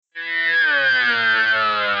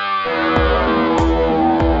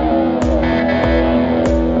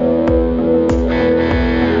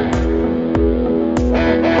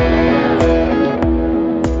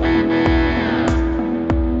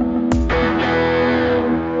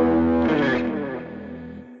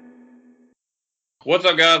What's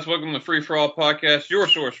up, guys? Welcome to Free For All Podcast, your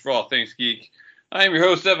source for all things geek. I am your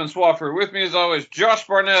host, Evan Swafford. With me, as always, Josh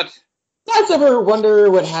Barnett. Guys ever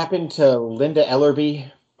wonder what happened to Linda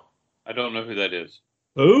Ellerby? I don't know who that is.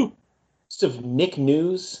 Who? Just of Nick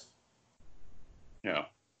News. No.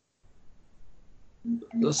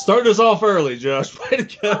 Let's start us off early, Josh. Way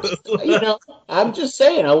to go. I'm just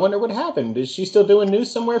saying, I wonder what happened. Is she still doing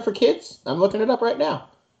news somewhere for kids? I'm looking it up right now.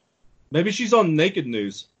 Maybe she's on Naked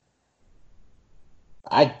News.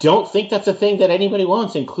 I don't think that's a thing that anybody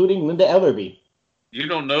wants, including Linda Ellerby. You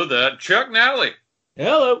don't know that. Chuck Nally.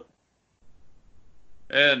 Hello.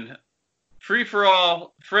 And Free For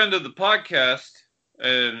All friend of the podcast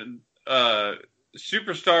and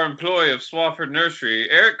superstar employee of Swafford Nursery,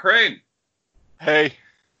 Eric Crane. Hey.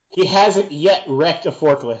 He hasn't yet wrecked a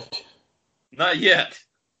forklift. Not yet.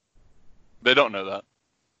 They don't know that.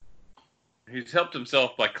 He's helped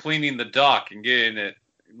himself by cleaning the dock and getting it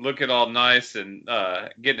looking all nice and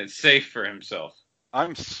getting it safe for himself.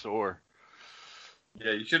 I'm sore.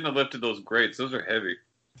 Yeah, you shouldn't have lifted those grates. Those are heavy.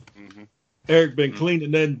 Mm-hmm. Eric been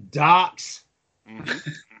cleaning them docks. Mm-hmm.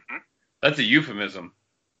 That's a euphemism.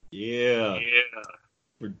 Yeah.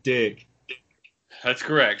 For dick. That's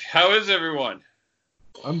correct. How is everyone?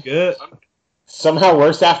 I'm good. Somehow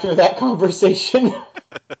worse after that conversation.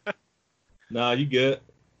 Nah, you good.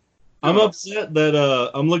 I'm upset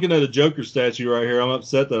that I'm looking at a Joker statue right here. I'm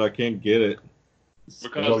upset that I can't get it.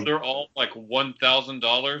 Because they're all like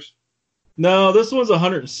 $1,000? No, this one's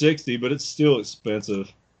 $160, but it's still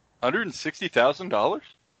expensive. $160,000?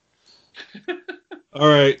 All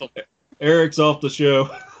right. Eric's off the show.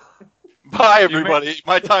 Bye, everybody.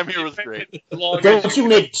 My time here was great. Don't you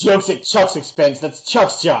make jokes at Chuck's expense. That's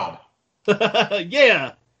Chuck's job.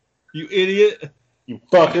 Yeah. You idiot. You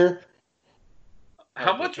fucker.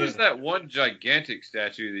 How much was that one gigantic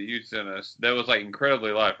statue that you sent us that was like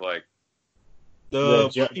incredibly lifelike? The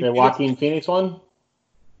Joaquin Phoenix one?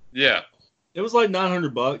 Yeah. It was like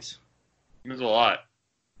 $900. It was a lot.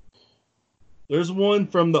 There's one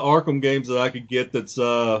from the Arkham games that I could get that's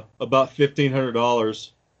about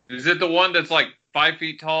 $1,500. Is it the one that's like 5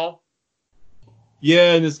 feet tall?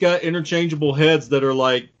 Yeah, and it's got interchangeable heads that are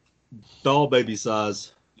like doll baby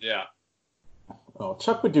size. Yeah. Oh,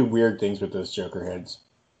 Chuck would do weird things with those Joker heads.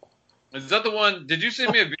 Is that the one? Did you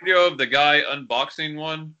send me a video of the guy unboxing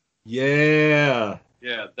one? Yeah.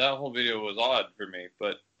 Yeah, that whole video was odd for me,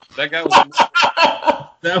 but that guy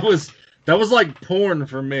was... That was like porn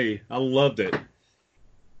for me. I loved it.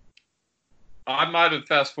 I might have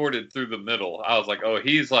fast forwarded through the middle. I was like, oh,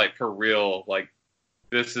 he's like for real. Like,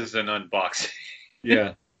 this is an unboxing.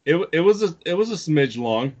 Yeah. It was a smidge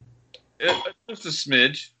long. Just a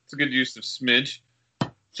smidge. It's a good use of smidge.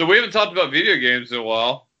 So we haven't talked about video games in a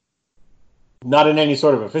while. Not in any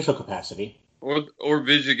sort of official capacity. Or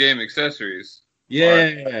video game accessories.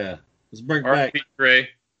 Yeah. Let's bring it back. Pete Gray.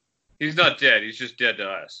 He's not dead. He's just dead to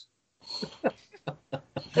us.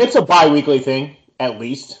 It's a bi-weekly thing, at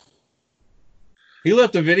least. He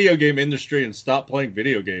left the video game industry and stopped playing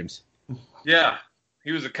video games. Yeah.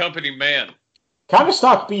 He was a company man. Kind of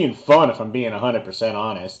stopped being fun, if I'm being 100%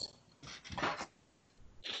 honest.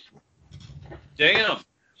 Damn.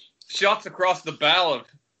 Shots across the bow of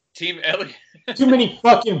Team Elliott. Too many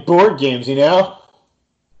fucking board games, you know?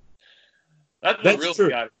 That's the real true.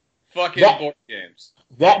 guy. Fucking board games.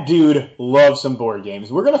 That dude loves some board games.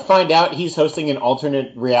 We're going to find out he's hosting an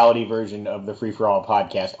alternate reality version of the Free For All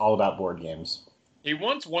podcast all about board games. He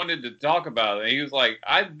once wanted to talk about it. He was like,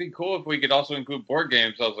 I'd be cool if we could also include board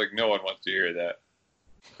games. I was like, no one wants to hear that.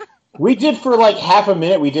 We did for like half a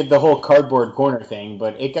minute, we did the whole cardboard corner thing,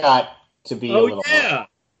 but it got to be a little yeah.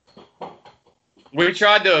 We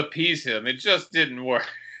tried to appease him. It just didn't work.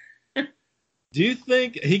 Do you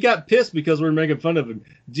think he got pissed because we were making fun of him?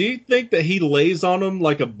 Do you think that he lays on him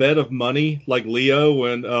like a bed of money, like Leo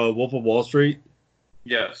in Wolf of Wall Street?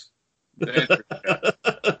 Yes. That's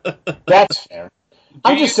fair.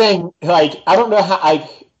 I'm just saying, like, I don't know how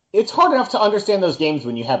it's hard enough to understand those games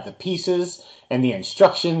when you have the pieces and the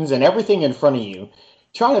instructions and everything in front of you.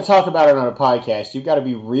 Trying to talk about it on a podcast, you've got to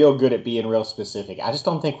be real good at being real specific. I just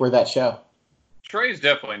don't think we're that show. Trey's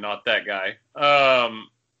definitely not that guy.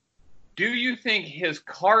 Do you think his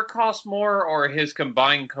car costs more or his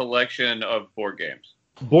combined collection of board games?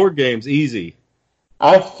 Board games, easy.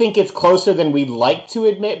 I think it's closer than we'd like to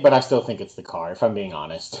admit, but I still think it's the car, if I'm being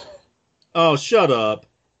honest. Oh, shut up.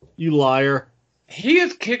 You liar. He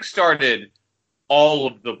has kickstarted all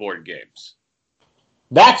of the board games.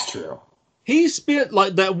 That's true. He spent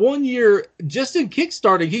like that 1 year just in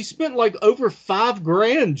Kickstarting. He spent like over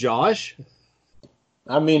 $5,000, Josh.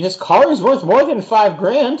 I mean, his car is worth more than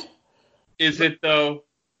 $5,000. Is it though?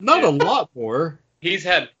 Not a lot more. He's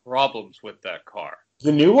had problems with that car.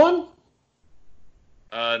 The new one?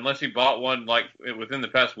 Unless he bought one like within the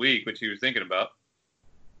past week, which he was thinking about.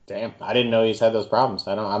 Damn, I didn't know he's had those problems.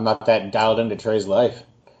 I'm not that dialed into Trey's life.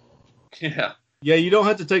 Yeah. Yeah, you don't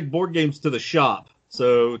have to take board games to the shop,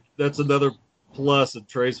 so that's another plus in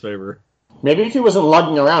Trey's favor. Maybe if he wasn't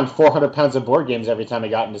lugging around 400 pounds of board games every time he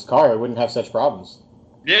got in his car, he wouldn't have such problems.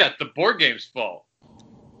 Yeah, it's the board game's fault.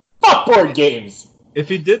 Fuck board games! If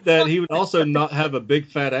he did that, he would also not have a big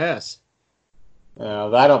fat ass.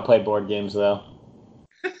 I don't play board games, though.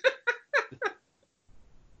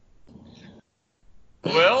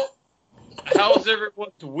 Well, how's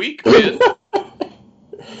everyone's week been?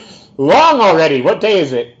 Long already. What day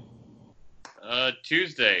is it?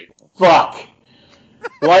 Tuesday. Fuck.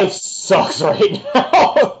 Life sucks right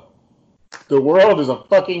now. The world is a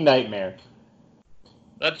fucking nightmare.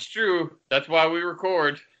 That's true. That's why we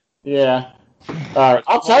record. Yeah.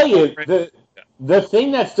 I'll tell you, the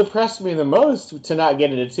thing that's depressed me the most, to not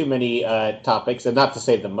get into too many topics, and not to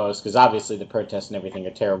say the most, because obviously the protests and everything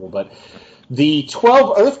are terrible, but the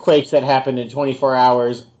 12 earthquakes that happened in 24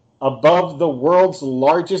 hours above the world's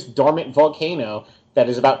largest dormant volcano that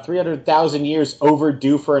is about 300,000 years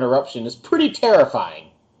overdue for an eruption is pretty terrifying.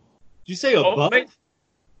 Did you say above?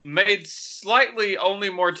 Made slightly only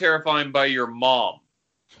more terrifying by your mom.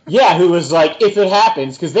 Yeah, who was like, if it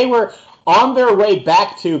happens, because they were on their way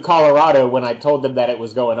back to Colorado when I told them that it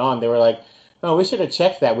was going on. They were like, oh, we should have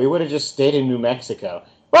checked that. We would have just stayed in New Mexico.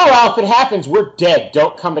 Well, if it happens, we're dead.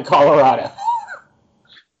 Don't come to Colorado.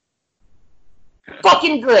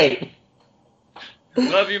 Fucking great.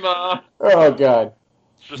 Love you, Mom. Oh, God.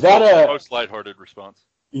 It's just That, the most lighthearted response.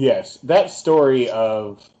 Yes, that story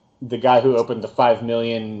of the guy who opened the 5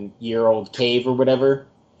 million year old cave or whatever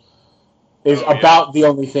is about the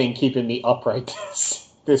only thing keeping me upright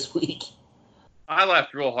this week. I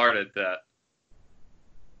laughed real hard at that.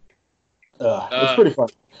 It's pretty fun.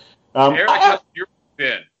 Eric, how's your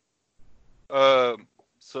been?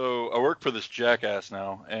 So I work for this jackass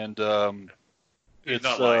now, and He's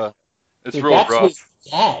not lying. it's Dude, real that's rough. his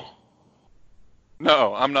dad.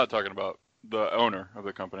 No, I'm not talking about the owner of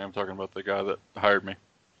the company. I'm talking about the guy that hired me.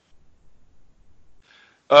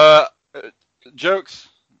 Jokes,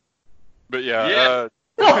 but yeah.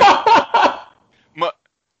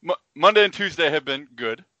 Monday and Tuesday have been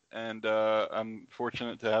good, and I'm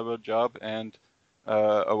fortunate to have a job and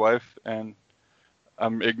a wife, and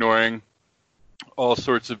I'm ignoring all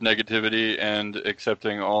sorts of negativity and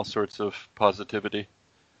accepting all sorts of positivity.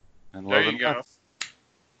 And There loving you go.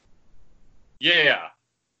 Yeah.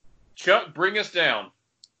 Chuck, bring us down.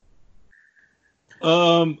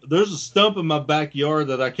 There's a stump in my backyard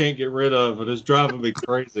that I can't get rid of, and it's driving me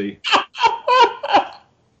crazy.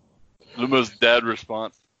 The most dad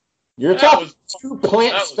response. You're That talking was- two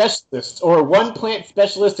plant specialists, or one plant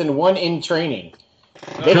specialist and one in training.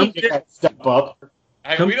 They Come can get that step up.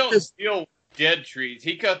 Hey, Come we don't this- steal dead trees.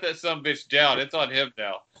 He cut that sumbitch down. It's on him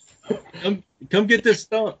now. Come get this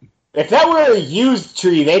stump. If that were a used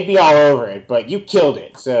tree, they'd be all over it, but you killed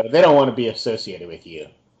it, so they don't want to be associated with you.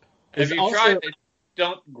 Have It's you also- tried the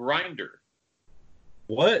stump grinder?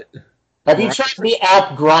 What? Have you tried the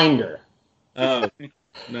app Grinder?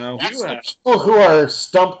 No. That's You for have. people who are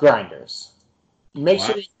stump grinders. Make Wow.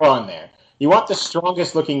 sure you go on there. You want the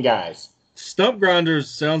strongest looking guys. Stump grinders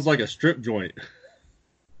sounds like a strip joint.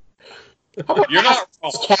 How about You're not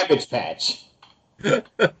this wrong. Cabbage Patch?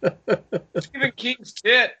 Stephen King's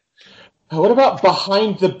tit. What about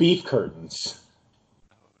behind the beef curtains?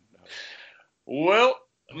 Well,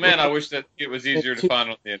 man, I wish that it was easier to find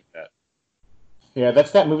on the internet. Yeah,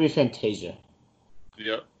 that's that movie Fantasia.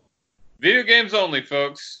 Yep. Video games only,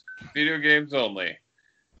 folks. Video games only.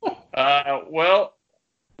 Well,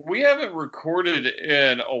 we haven't recorded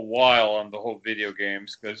in a while on the whole video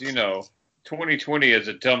games because, 2020 is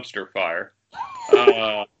a dumpster fire.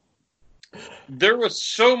 There was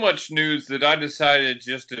so much news that I decided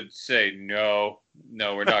just to say, no,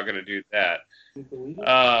 we're not going to do that.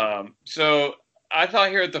 So I thought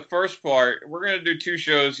here at the first part, we're going to do 2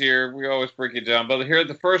 shows here. We always break it down. But here at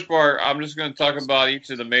the first part, I'm just going to talk about each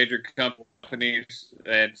of the major companies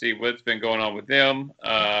and see what's been going on with them.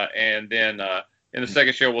 And then in the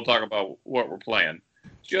second show, we'll talk about what we're playing.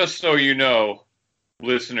 Just so you know,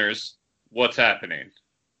 listeners, what's happening.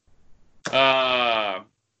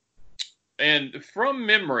 And from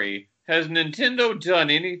memory, has Nintendo done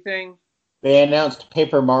anything? They announced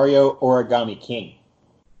Paper Mario Origami King.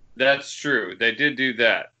 That's true. They did do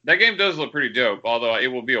that. That game does look pretty dope, although it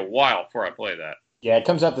will be a while before I play that. Yeah, it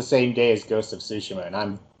comes out the same day as Ghost of Tsushima, and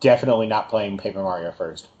I'm definitely not playing Paper Mario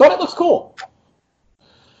first. But it looks cool.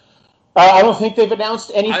 I don't think they've announced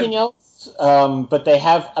anything else. But they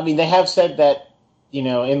have said that,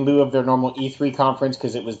 in lieu of their normal E3 conference,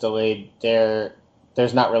 because it was delayed,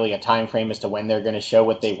 there's not really a time frame as to when they're going to show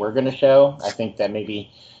what they were going to show. I think that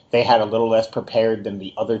maybe they had a little less prepared than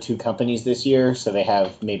the other two companies this year, so they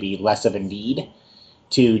have maybe less of a need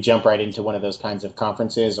to jump right into one of those kinds of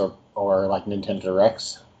conferences or like Nintendo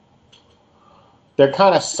Directs. They're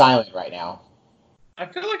kind of silent right now. I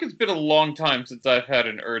feel like it's been a long time since I've had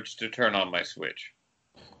an urge to turn on my Switch.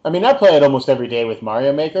 I mean, I play it almost every day with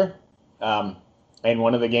Mario Maker. And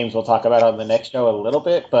one of the games we'll talk about on the next show a little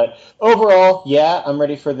bit. But overall, yeah, I'm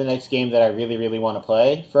ready for the next game that I really, really want to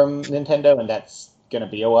play from Nintendo, and that's going to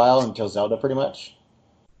be a while until Zelda, pretty much.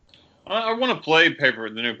 I want to play the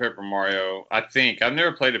new Paper Mario. I think I've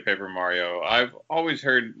never played a Paper Mario. I've always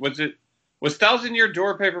heard was Thousand Year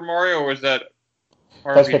Door Paper Mario, or was that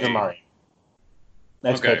RPG? That's Paper Mario.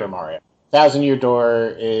 That's okay. Paper Mario. Thousand Year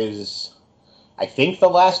Door is, I think, the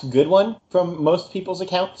last good one from most people's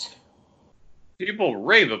accounts. People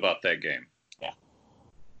rave about that game. Yeah.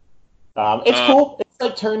 It's cool. It's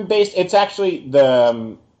like turn-based. It's actually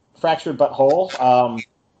the Fractured But Whole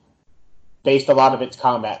based a lot of its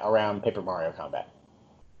combat around Paper Mario combat.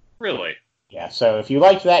 Really? Yeah, so if you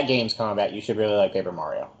liked that game's combat, you should really like Paper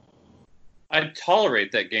Mario. I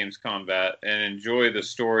tolerate that game's combat and enjoy the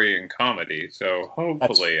story and comedy, so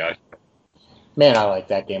hopefully Man, I like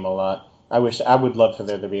that game a lot. I would love for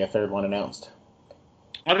there to be a third one announced.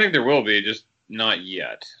 I think there will be, just not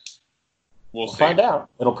yet. We'll see. Find out.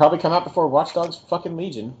 It'll probably come out before Watch Dogs fucking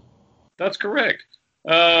Legion. That's correct.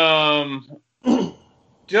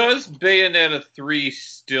 Does Bayonetta 3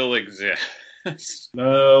 still exist?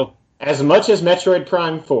 No. As much as Metroid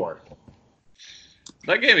Prime 4.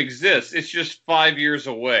 That game exists. It's just 5 years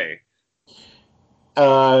away.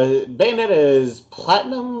 Bayonetta is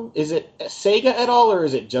Platinum. Is it Sega at all, or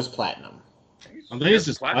is it just Platinum? I think it's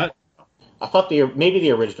just Platinum. I thought maybe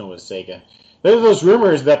the original was Sega. There are those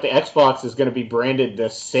rumors that the Xbox is going to be branded the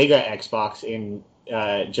Sega Xbox in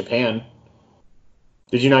Japan.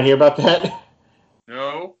 Did you not hear about that?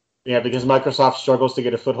 No. Yeah, because Microsoft struggles to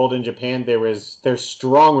get a foothold in Japan. There's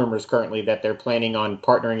strong rumors currently that they're planning on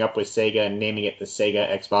partnering up with Sega and naming it the Sega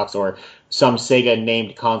Xbox or some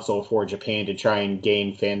Sega-named console for Japan to try and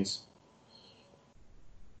gain fans.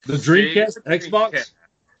 The Dreamcast Xbox?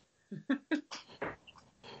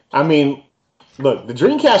 I mean, look, the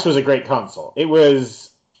Dreamcast was a great console. It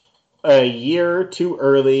was a year too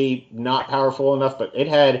early, not powerful enough, but it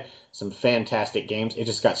had some fantastic games. It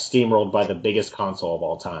just got steamrolled by the biggest console of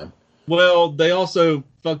all time. Well, they also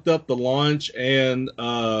fucked up the launch, and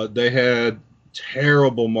they had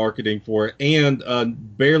terrible marketing for it,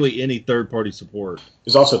 and barely any third-party support. It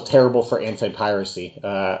was also terrible for anti-piracy.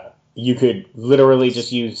 You could literally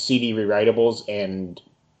just use CD rewritables and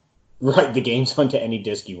write the games onto any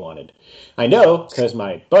disc you wanted. I know, because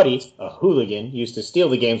my buddy, a hooligan, used to steal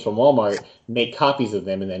the games from Walmart, make copies of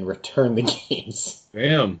them, and then return the games.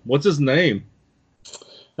 Damn. What's his name?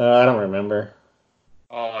 I don't remember.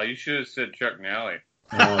 Oh, you should have said Chuck Nally.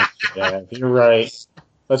 Yeah, you're right.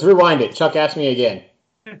 Let's rewind it. Chuck, ask me again.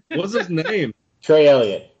 What's his name? Trey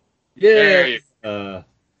Elliott. Yeah.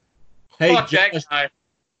 Hey, Fuck that guy.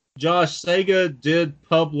 Josh, Sega did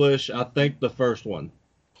publish, I think, the first one.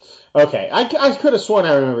 Okay, I could have sworn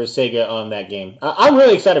I remember Sega on that game. I'm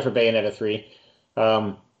really excited for Bayonetta 3,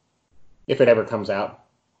 if it ever comes out.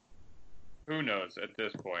 Who knows at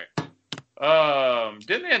this point?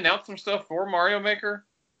 Didn't they announce some stuff for Mario Maker?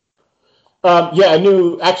 Yeah,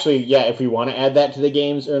 if we want to add that to the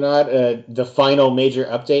games or not, the final major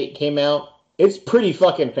update came out. It's pretty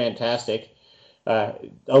fucking fantastic. A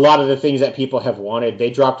lot of the things that people have wanted,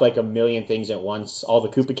 they dropped like a million things at once. All the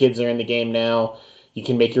Koopa Kids are in the game now. You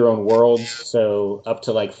can make your own worlds, so up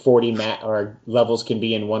to like 40 levels can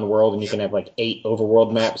be in one world, and you can have like 8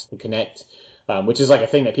 overworld maps to connect, which is like a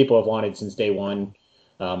thing that people have wanted since day one.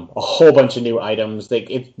 A whole bunch of new items. They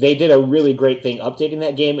did a really great thing updating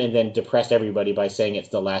that game, and then depressed everybody by saying it's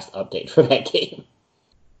the last update for that game.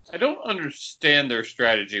 I don't understand their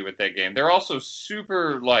strategy with that game. They're also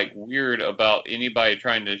super like weird about anybody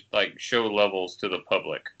trying to like show levels to the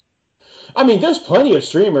public. I mean, there's plenty of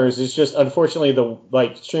streamers. It's just, unfortunately,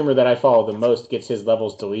 the streamer that I follow the most gets his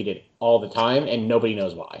levels deleted all the time, and nobody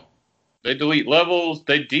knows why. They delete levels.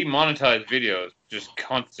 They demonetize videos just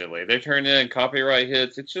constantly. They turn in copyright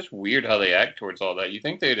hits. It's just weird how they act towards all that. You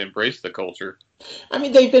think they'd embrace the culture. I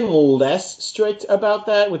mean, they've been less strict about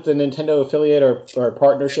that with the Nintendo affiliate or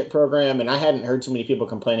partnership program, and I hadn't heard too many people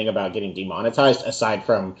complaining about getting demonetized, aside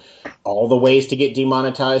from all the ways to get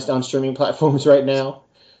demonetized on streaming platforms right now.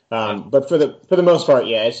 But for the most part,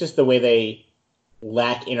 yeah, it's just the way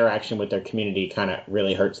lack interaction with their community kind of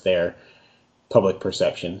really hurts their public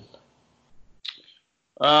perception.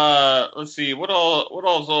 Let's see. What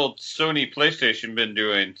all's old Sony PlayStation been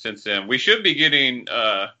doing since then? We should be getting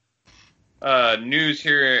news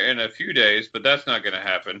here in a few days, but that's not going to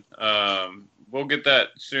happen. We'll get that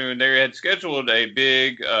soon. They had scheduled a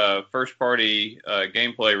big first-party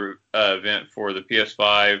gameplay event for the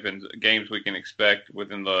PS5 and games we can expect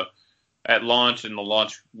at launch in the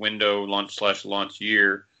launch window, launch/launch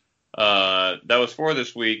year. That was for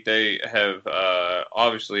this week. They have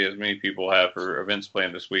obviously, as many people have for events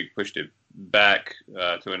planned this week, pushed it back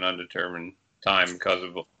to an undetermined time because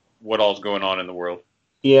of what all's going on in the world.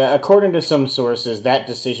 Yeah, according to some sources, that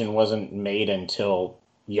decision wasn't made until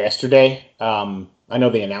yesterday. I know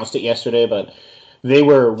they announced it yesterday, but they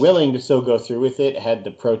were willing to still go through with it had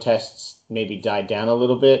the protests maybe died down a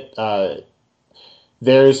little bit.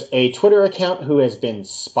 There's a Twitter account who has been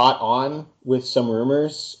spot on with some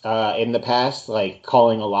rumors in the past, like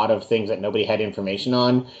calling a lot of things that nobody had information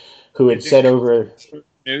on, who had said over...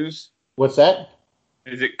 News? What's that?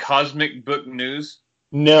 Is it Cosmic Book News?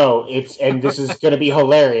 No, and this is going to be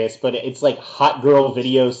hilarious, but it's like Hot Girl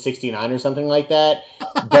Video 69 or something like that.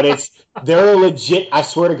 But they're a legit, I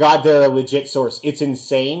swear to God, they're a legit source. It's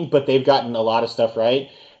insane, but they've gotten a lot of stuff right.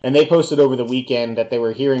 And they posted over the weekend that they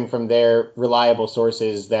were hearing from their reliable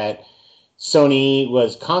sources that Sony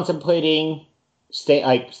was contemplating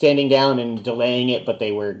standing down and delaying it, but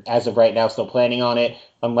they were, as of right now, still planning on it,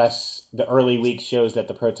 unless the early week shows that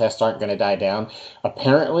the protests aren't going to die down.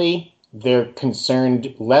 Apparently, they're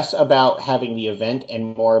concerned less about having the event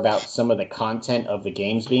and more about some of the content of the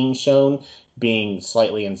games being shown being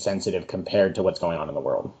slightly insensitive compared to what's going on in the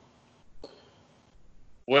world.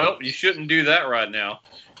 Well, you shouldn't do that right now.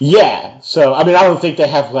 Yeah, so, I mean, I don't think they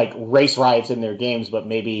have, like, race riots in their games, but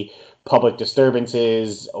maybe public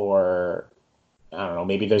disturbances or, I don't know,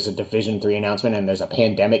 maybe there's a Division 3 announcement and there's a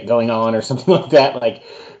pandemic going on or something like that. Like,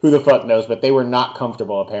 who the fuck knows? But they were not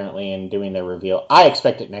comfortable, apparently, in doing their reveal. I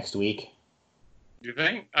expect it next week. You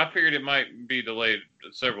think? I figured it might be delayed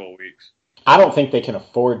several weeks. I don't think they can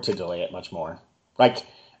afford to delay it much more. Like,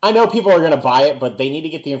 I know people are going to buy it, but they need to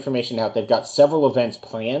get the information out. They've got several events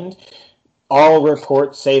planned. All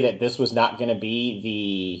reports say that this was not going to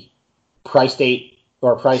be the price date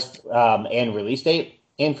or price and release date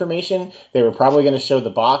information. They were probably going to show the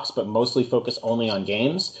box, but mostly focus only on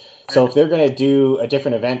games. So if they're going to do a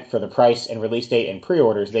different event for the price and release date and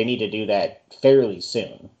pre-orders, they need to do that fairly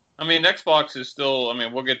soon. I mean, Xbox is still, I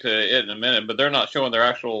mean, we'll get to it in a minute, but they're not showing their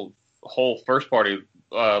actual whole first-party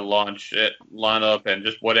launch lineup and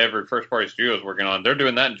just whatever first-party studio is working on. They're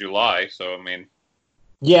doing that in July, so, I mean...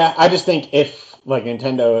 Yeah, I just think if, like, if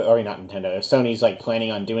Sony's, like,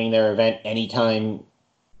 planning on doing their event anytime,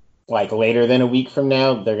 like, later than a week from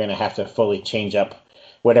now, they're going to have to fully change up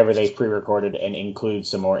whatever they've pre-recorded and include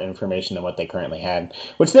some more information than what they currently had,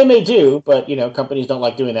 which they may do, but, you know, companies don't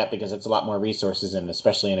like doing that because it's a lot more resources, and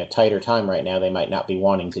especially in a tighter time right now, they might not be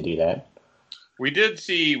wanting to do that. We did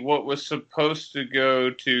see what was supposed to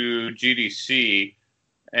go to GDC,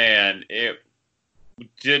 and it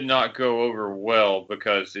did not go over well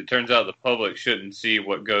because it turns out the public shouldn't see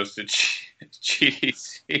what goes to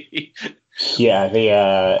GDC.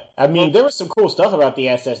 Yeah, I mean, there was some cool stuff about the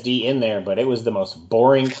SSD in there, but it was the most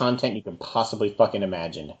boring content you could possibly fucking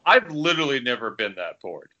imagine. I've literally never been that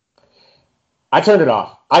bored. I turned it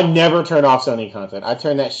off. I never turn off Sony content. I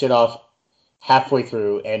turned that shit off halfway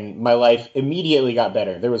through, and my life immediately got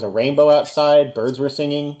better. There was a rainbow outside. Birds were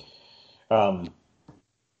singing. It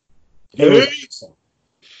was awesome.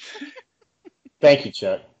 Thank you,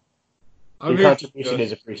 Chuck. Your contribution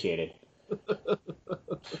is appreciated.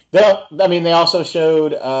 They also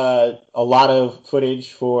showed a lot of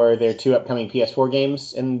footage for their 2 upcoming PS4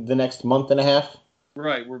 games in the next month and a half.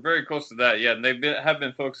 Right, we're very close to that. Yeah, and have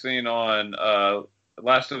been focusing on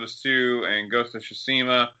Last of Us 2 and Ghost of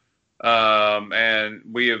Tsushima. And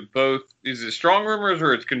we have both. Is it strong rumors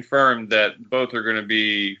or it's confirmed that both are going to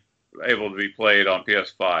be able to be played on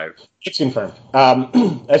PS5? It's confirmed.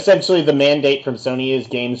 Essentially, the mandate from Sony is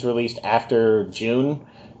games released after June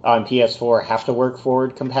on PS4 have to work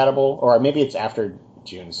forward compatible, or maybe it's after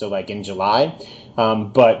June, so like in July.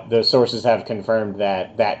 But the sources have confirmed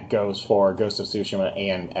that that goes for Ghost of Tsushima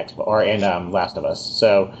and Last of Us.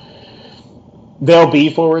 So they'll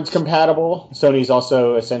be forwards compatible. Sony's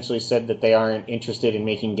also essentially said that they aren't interested in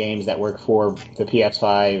making games that work for the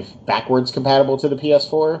PS5 backwards compatible to the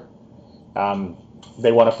PS4.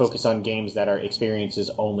 They want to focus on games that are experiences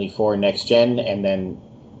only for next gen, and then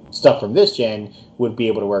stuff from this gen would be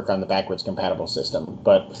able to work on the backwards compatible system.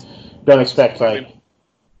 But don't expect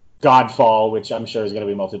Godfall, which I'm sure is going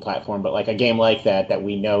to be multi-platform, but like a game like that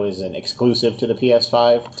we know is an exclusive to the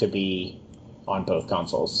PS5 to be on both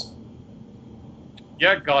consoles.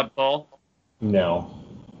 Yeah, Godfall. No.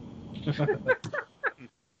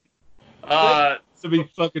 To be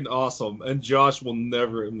fucking awesome, and Josh will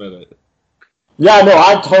never admit it. Yeah, no,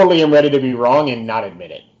 I totally am ready to be wrong and not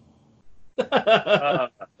admit it.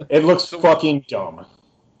 It looks fucking dumb.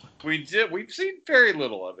 We've seen very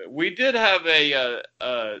little of it. We did have I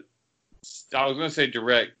was going to say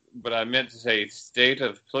direct, but I meant to say state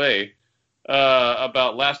of play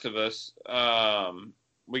about Last of Us.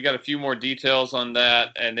 We got a few more details on that,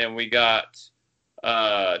 and then we got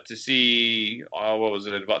to see, what was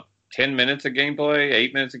it, about 10 minutes of gameplay,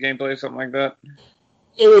 8 minutes of gameplay, something like that?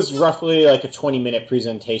 It was roughly like a 20-minute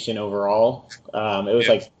presentation overall. It was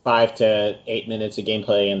like 5 to 8 minutes of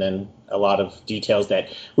gameplay, and then a lot of details that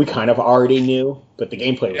we kind of already knew, but the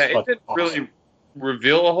gameplay was fucking didn't awesome. really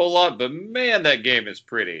reveal a whole lot, but man, that game is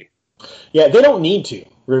pretty. Yeah, they don't need to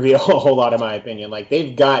reveal a whole lot, in my opinion. Like,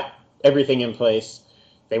 they've got everything in place.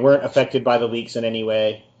 They weren't affected by the leaks in any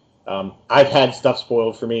way. I've had stuff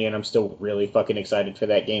spoiled for me, and I'm still really fucking excited for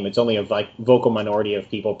that game. It's only a vocal minority of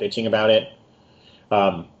people bitching about it.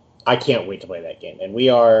 I can't wait to play that game. And we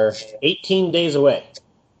are 18 days away,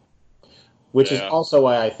 which is also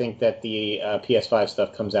why I think that the PS5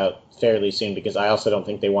 stuff comes out fairly soon, because I also don't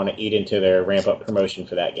think they want to eat into their ramp-up promotion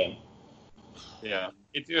for that game. Yeah.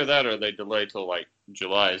 It's either that or they delay till like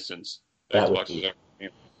July, since That Xbox would is be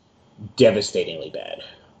devastatingly bad.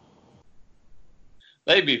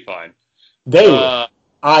 They'd be fine. They would.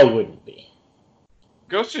 I wouldn't be.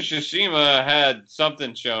 Ghost of Tsushima had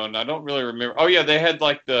something shown. I don't really remember. Oh, yeah, they had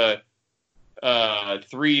like the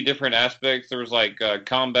 3 different aspects. There was like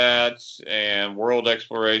combats and world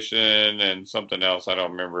exploration and something else. I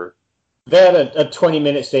don't remember. They had a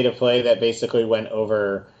 20-minute state of play that basically went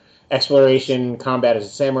over exploration, combat as a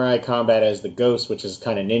samurai, combat as the ghost, which is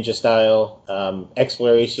kind of ninja style,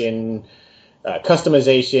 exploration,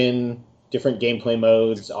 customization, different gameplay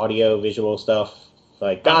modes, audio, visual stuff.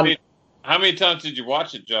 Like, how many times did you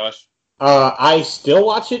watch it, Josh? I still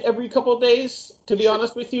watch it every couple of days, to be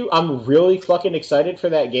honest with you. I'm really fucking excited for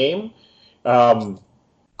that game.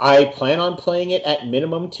 I plan on playing it at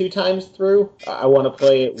minimum 2 times through. I want to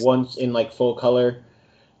play it once in like full color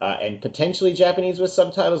and potentially Japanese with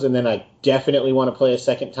subtitles, and then I definitely want to play a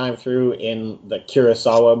second time through in the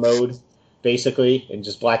Kurosawa mode, basically, in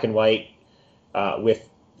just black and white with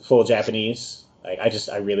full Japanese.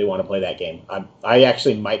 I really want to play that game. I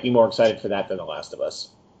actually might be more excited for that than The Last of Us.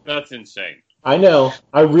 That's insane. I know.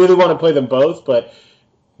 I really want to play them both, but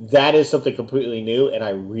that is something completely new, and I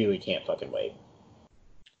really can't fucking wait.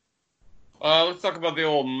 Let's talk about the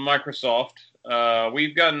old Microsoft.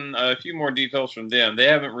 We've gotten a few more details from them. They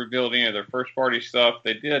haven't revealed any of their first-party stuff.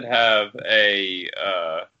 They did have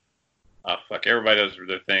everybody does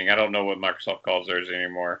their thing. I don't know what Microsoft calls theirs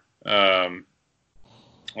anymore.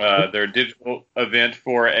 Their digital event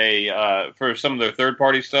for some of their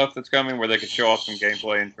third-party stuff that's coming, where they could show off some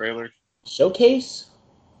gameplay and trailers. Showcase?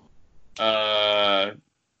 Not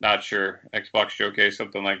sure. Xbox Showcase,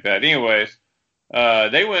 something like that. Anyways,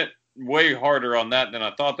 they went way harder on that than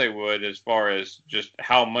I thought they would, as far as just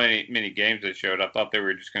how many games they showed. I thought they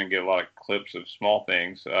were just going to get a lot of clips of small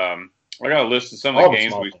things. I got a list of some of the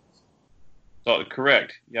games we saw.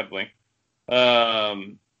 Correct. Yeah, Blink.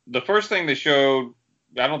 The first thing they showed,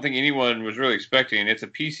 I don't think anyone was really expecting. It's a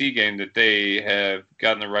PC game that they have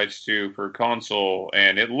gotten the rights to for console,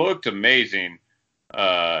 and it looked amazing.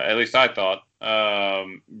 At least I thought.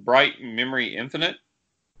 Bright Memory Infinite.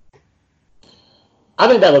 I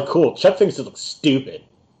think that looked cool. Chuck thinks it looks stupid.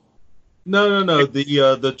 No.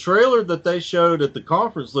 The trailer that they showed at the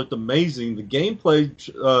conference looked amazing. The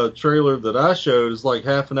gameplay trailer that I showed is like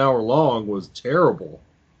half an hour long. Was terrible.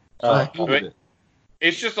 I hated it.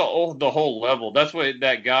 It's just the whole level. That's what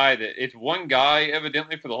that guy. It's one guy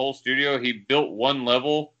evidently for the whole studio. He built one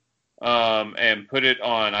level, and put it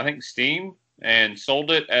on, I think, Steam, and sold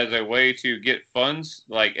it as a way to get funds.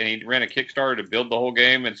 And he ran a Kickstarter to build the whole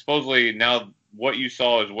game. And supposedly now what you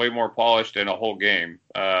saw is way more polished than a whole game.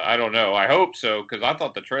 I don't know. I hope so, because I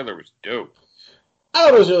thought the trailer was dope. I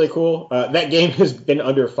thought it was really cool. That game has been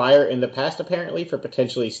under fire in the past, apparently, for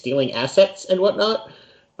potentially stealing assets and whatnot.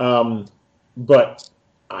 But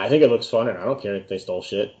I think it looks fun, and I don't care if they stole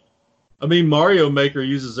shit. I mean, Mario Maker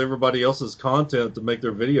uses everybody else's content to make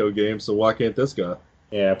their video game, so why can't this guy?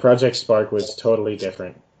 Yeah, Project Spark was totally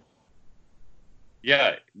different.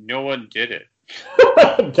 Yeah, no one did it.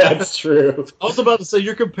 That's true. I was about to say,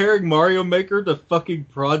 you're comparing Mario Maker to fucking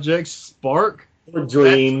Project Spark? Or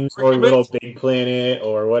Dreams, or Little Big Planet,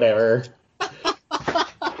 or whatever.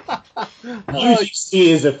 UGC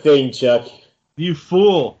is a thing, Chuck. You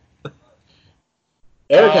fool.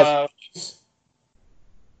 Eric has.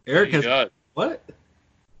 Eric has. What?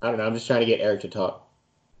 I don't know. I'm just trying to get Eric to talk.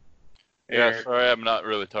 Yeah, sorry, I'm not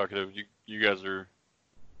really talkative. You guys are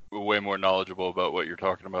way more knowledgeable about what you're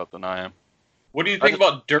talking about than I am. What do you think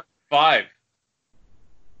about Dirt 5?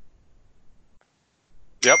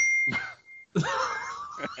 Yep.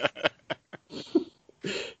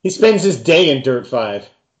 He spends his day in Dirt 5.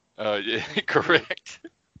 Yeah, correct.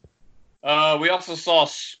 We also saw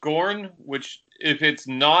Scorn, which, if it's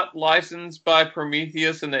not licensed by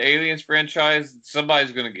Prometheus and the Aliens franchise,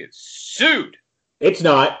 somebody's going to get sued. It's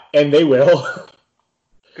not, and they will.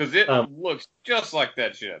 Because it looks just like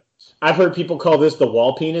that shit. I've heard people call this the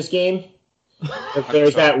wall penis game.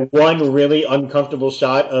 There's that one really uncomfortable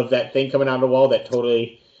shot of that thing coming out of the wall that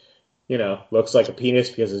totally, looks like a penis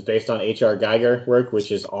because it's based on H.R. Geiger work,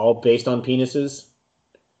 which is all based on penises.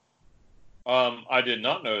 I did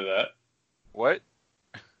not know that. What?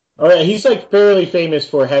 Oh yeah, he's fairly famous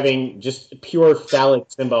for having just pure phallic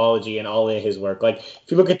symbology in all of his work. Like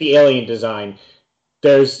if you look at the alien design,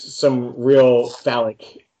 there's some real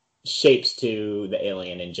phallic shapes to the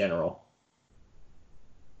alien in general.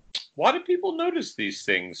 Why do people notice these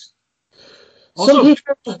things? Some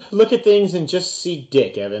people look at things and just see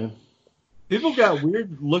dick, Evan. People got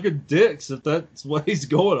weird looking dicks if that's what he's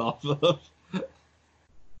going off of.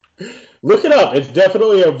 Look it up. It's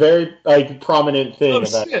definitely a very prominent thing.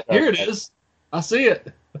 Oh, shit. Here it is. I see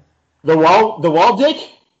it. The wall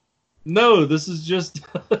dick? No, this is just...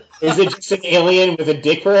 Is it just an alien with a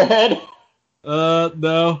dick for a head?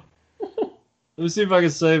 No. Let me see if I can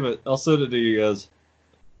save it. I'll send it to you guys.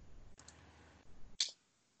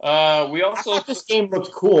 We also... I thought this game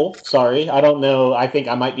looked cool. Sorry, I don't know. I think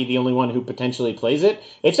I might be the only one who potentially plays it.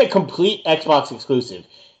 It's a complete Xbox exclusive.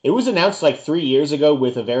 It was announced 3 years ago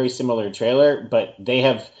with a very similar trailer, but they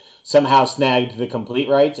have somehow snagged the complete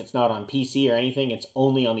rights. It's not on PC or anything. It's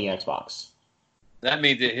only on the Xbox. That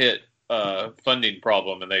means it hit a funding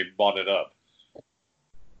problem and they bought it up.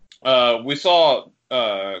 We saw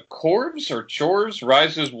Corvs or Chores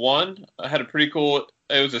Rises 1. Had a pretty cool...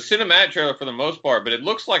 It was a cinematic trailer for the most part, but it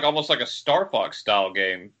looks almost like a Star Fox style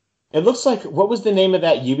game. It looks like... What was the name of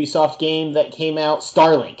that Ubisoft game that came out?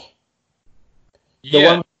 Starlink. The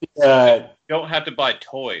one with don't have to buy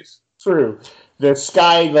toys. True. The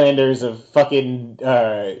Skylanders of fucking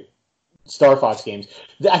Star Fox games.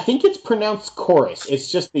 I think it's pronounced Chorus.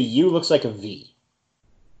 It's just the U looks like a V.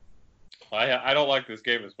 I don't like this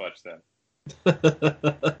game as much then.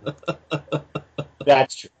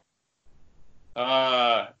 That's true.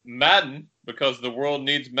 Madden, because the world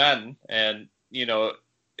needs Madden, and,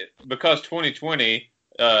 because 2020...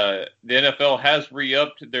 the NFL has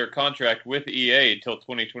re-upped their contract with EA till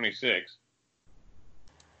 2026.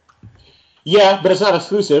 Yeah, but it's not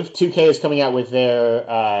exclusive. 2K is coming out with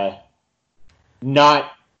their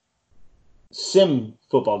not sim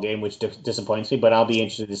football game, which disappoints me, but I'll be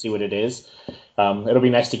interested to see what it is. It'll be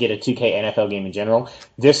nice to get a 2K NFL game in general.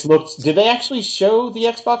 This looks... Did they actually show the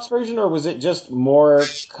Xbox version, or was it just more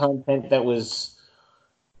content that was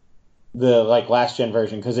the last-gen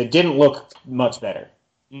version? Because it didn't look much better.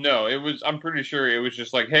 No, it was. I'm pretty sure it was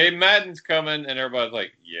just hey, Madden's coming, and everybody's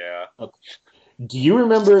like, yeah. Okay. Do you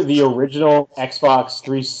remember the original Xbox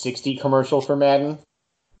 360 commercial for Madden?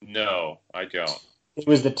 No, I don't. It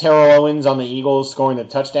was the Terrell Owens on the Eagles scoring the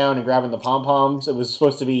touchdown and grabbing the pom-poms. It was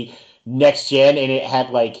supposed to be next gen, and it had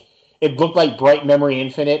it looked like Bright Memory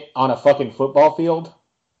Infinite on a fucking football field.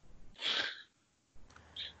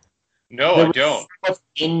 No, there I don't. So much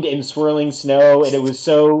wind and swirling snow, and it was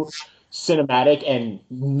so cinematic and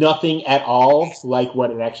nothing at all like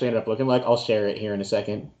what it actually ended up looking like. I'll share it here in a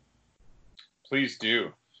second. Please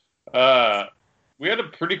do. We had a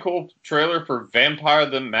pretty cool trailer for Vampire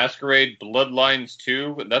the Masquerade Bloodlines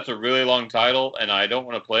 2. That's a really long title, and I don't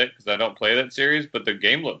want to play it because I don't play that series, but the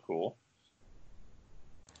game looked cool.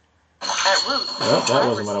 Well, that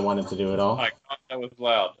wasn't what I wanted to do at all. My God, that was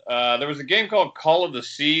loud. There was a game called Call of the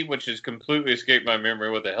Sea, which has completely escaped my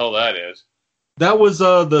memory what the hell that is. That was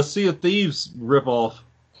the Sea of Thieves ripoff.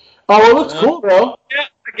 Oh, it looks cool, bro. Yeah,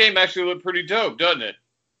 that game actually looked pretty dope, doesn't it?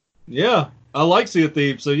 Yeah, I like Sea of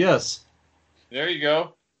Thieves, so yes. There you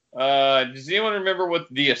go. Does anyone remember what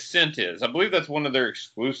The Ascent is? I believe that's one of their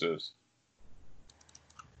exclusives.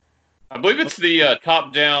 I believe it's the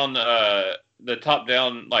top-down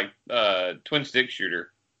twin stick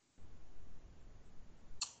shooter.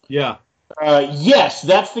 Yeah. Yes,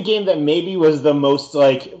 that's the game that maybe was the most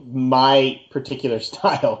my particular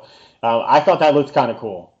style. I thought that looked kind of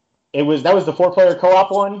cool. That was the 4-player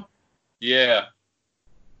co-op one. Yeah.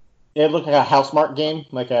 It looked like a Housemarque game,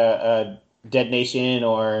 like a Dead Nation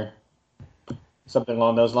or something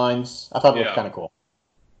along those lines. I thought it looked kind of cool.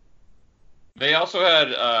 They also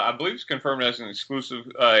had, I believe it's confirmed as an exclusive,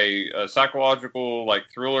 a psychological like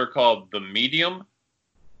thriller called The Medium.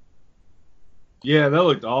 Yeah, that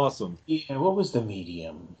looked awesome. Yeah, what was The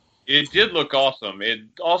Medium? It did look awesome. It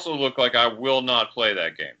also looked like I will not play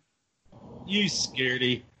that game. You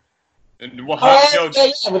scaredy. And, well, yeah,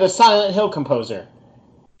 with a Silent Hill composer.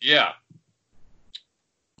 Yeah.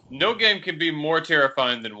 No game can be more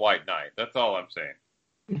terrifying than White Knight. That's all I'm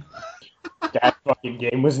saying. That fucking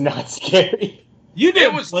game was not scary. You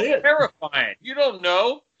didn't It was play it. terrifying. You don't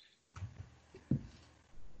know.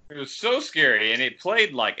 It was so scary, and it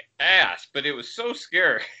played like ass, but it was so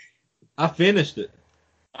scary. I finished it.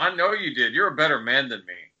 I know you did. You're a better man than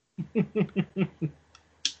me.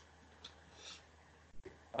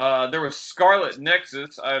 There was Scarlet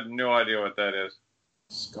Nexus. I have no idea what that is.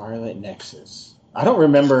 Scarlet Nexus. I don't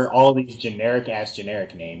remember all these generic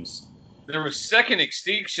names. There was Second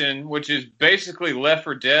Extinction, which is basically Left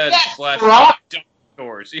 4 Dead Yes, /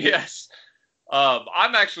 dinosaurs. Yes.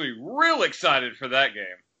 I'm actually real excited for that game.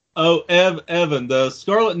 Oh, Evan, the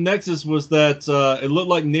Scarlet Nexus was that, it looked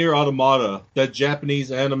like Nier Automata, that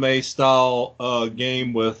Japanese anime style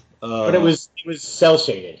game with... But it was cell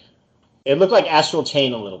shaded. It looked like Astral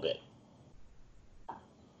Chain a little bit.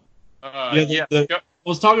 Yeah. I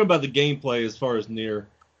was talking about the gameplay as far as Nier.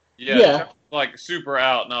 Yeah. Like super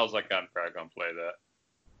out, and I was like, I'm probably gonna play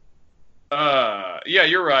that. Yeah,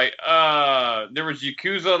 you're right. There was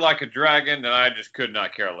Yakuza Like a Dragon, and I just could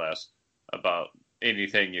not care less about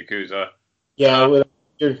anything Yakuza. Yeah, with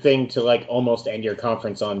your thing to like almost end your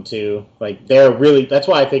conference on too. Like they're really. That's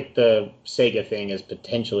why I think the Sega thing is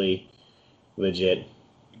potentially legit.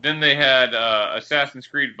 Then they had Assassin's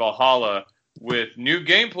Creed Valhalla with new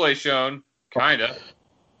gameplay shown, kinda.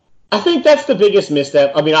 I think that's the biggest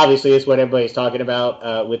misstep. I mean, obviously, it's what everybody's talking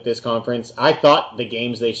about with this conference. I thought the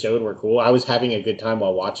games they showed were cool. I was having a good time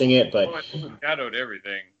while watching it, but it shadowed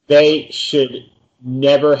everything. They should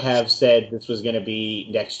never have said this was going to be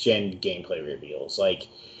next-gen gameplay reveals. Like,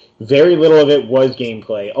 very little of it was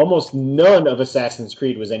gameplay. Almost none of Assassin's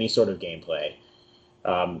Creed was any sort of gameplay.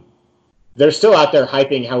 They're still out there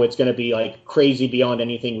hyping how it's going to be like crazy beyond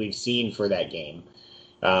anything we've seen for that game.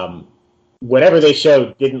 Whatever they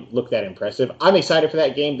showed didn't look that impressive. I'm excited for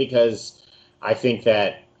that game because I think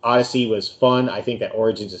that Odyssey was fun. I think that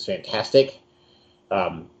Origins is fantastic.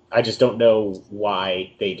 I just don't know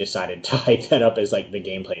why they decided to hype that up as like the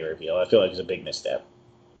gameplay reveal. I feel like it was a big misstep.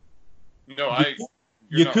 No,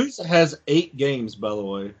 Yakuza has 8 games, by the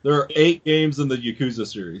way. There are 8 games in the Yakuza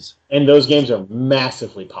series. And those games are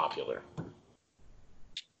massively popular.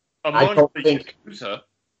 I don't think... Yakuza.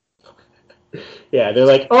 Yeah, they're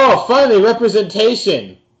like, oh, finally,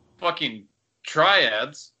 representation. Fucking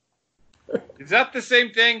triads. Is that the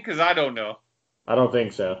same thing? Because I don't know. I don't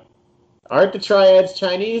think so. Aren't the triads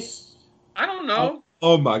Chinese? I don't know.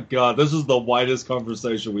 Oh my god, this is the whitest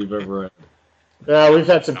conversation we've ever had. We've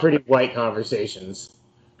had some pretty white conversations.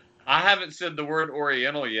 I haven't said the word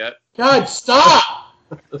Oriental yet. God, stop!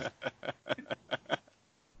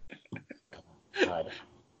 God.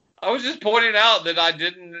 I was just pointing out that I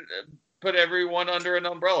didn't put everyone under an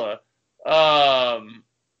umbrella.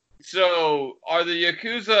 So, are the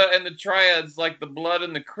Yakuza and the Triads like the Blood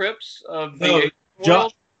and the Crips of the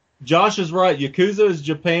world? Josh is right. Yakuza is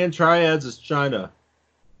Japan, Triads is China.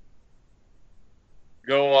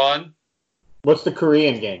 Go on. What's the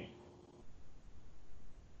Korean gang?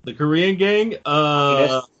 The Korean gang?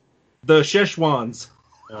 The Szechuans.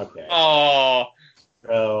 Okay. Oh.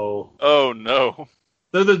 Oh no.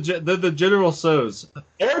 They're the General So's.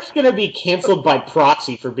 Eric's gonna be canceled by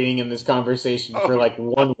proxy for being in this conversation for like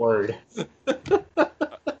one word.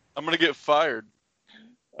 I'm gonna get fired.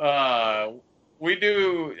 We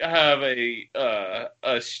do have a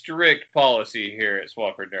strict policy here at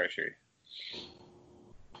Swafford Nursery.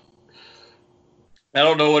 I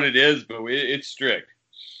don't know what it is, but it's strict.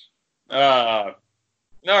 All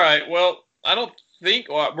right. Well, I don't think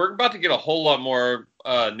we're about to get a whole lot more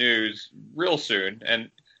news real soon, and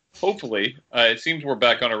hopefully, it seems we're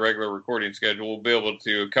back on a regular recording schedule. We'll be able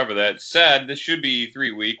to cover that. It's sad. This should be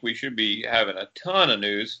E3 week. We should be having a ton of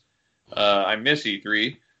news. I miss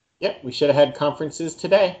E3. Yep, we should have had conferences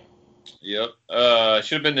today. Yep.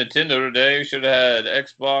 Should have been Nintendo today. We should have had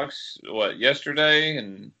Xbox, yesterday?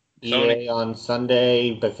 And Sony. EA on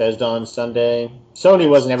Sunday, Bethesda on Sunday. Sony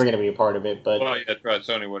wasn't ever going to be a part of it, but... Well, yeah, that's right.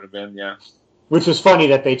 Sony would have been, yeah. Which was funny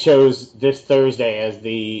that they chose this Thursday as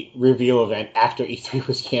the reveal event after E3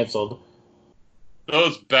 was canceled.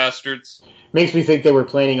 Those bastards. Makes me think they were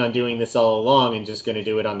planning on doing this all along and just going to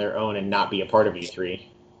do it on their own and not be a part of E3.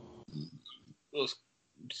 Those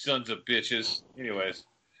sons of bitches. Anyways.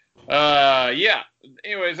 Yeah.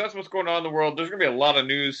 Anyways, that's what's going on in the world. There's going to be a lot of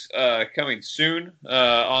news coming soon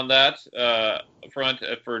on that front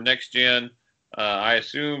for next gen. I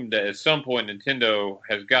assume that at some point Nintendo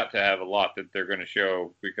has got to have a lot that they're going to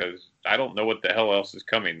show because I don't know what the hell else is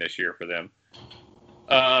coming this year for them.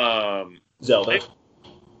 Zelda.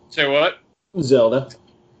 Say what? Zelda.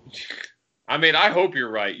 I mean, I hope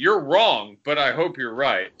you're right. You're wrong, but I hope you're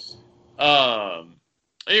right.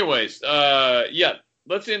 Anyways, yeah,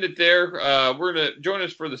 let's end it there. We're going to join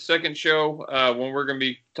us for the second show when we're going to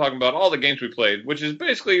be talking about all the games we played, which is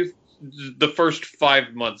basically the first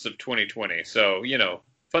 5 months of 2020. So,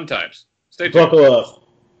 fun times. Stay tuned. Buckle up.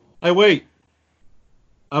 Hey, wait.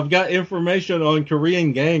 I've got information on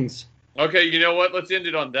Korean gangs. Okay, you know what? Let's end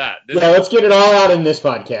it on that. Let's get it all out in this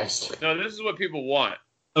podcast. No, this is what people want.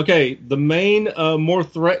 Okay, the main, more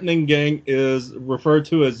threatening gang is referred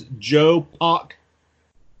to as Joe Pak.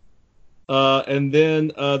 And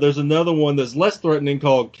then there's another one that's less threatening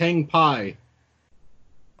called Kang Pai.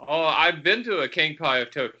 Oh, I've been to a King Pai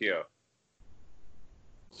of Tokyo.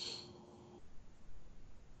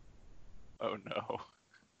 Oh no.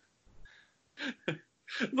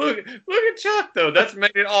 Look at Chuck though. That's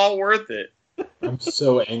made it all worth it. I'm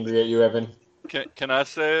so angry at you, Evan. Can I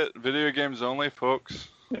say it? Video games only, folks.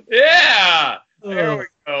 Yeah! There we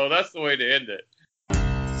go. That's the way to end it.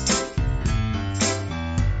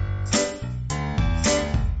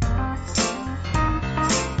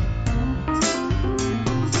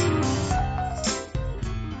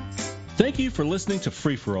 Thank you for listening to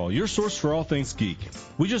Free For All, your source for all things geek.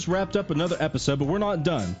 We just wrapped up another episode, but we're not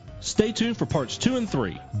done. Stay tuned for parts 2 and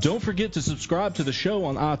 3. Don't forget to subscribe to the show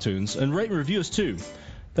on iTunes and rate and review us too.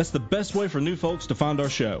 That's the best way for new folks to find our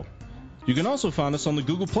show. You can also find us on the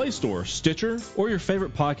Google Play Store, Stitcher, or your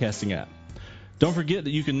favorite podcasting app. Don't forget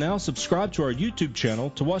that you can now subscribe to our YouTube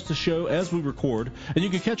channel to watch the show as we record, and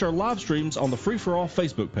you can catch our live streams on the Free For All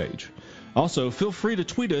Facebook page. Also, feel free to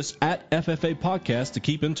tweet us at FFA Podcast to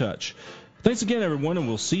keep in touch. Thanks again, everyone, and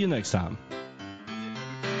we'll see you next time.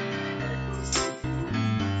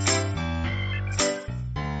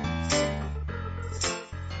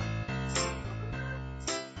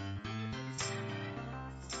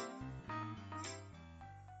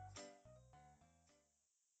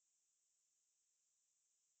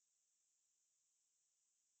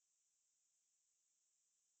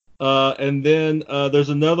 And then there's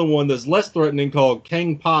another one that's less threatening called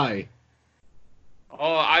Kang Pai.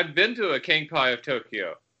 Oh, I've been to a King Pai of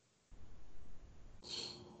Tokyo.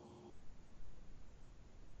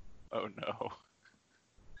 Oh no.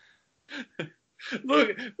 Look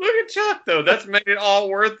at Chuck though. That's made it all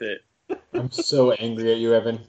worth it. I'm so angry at you, Evan.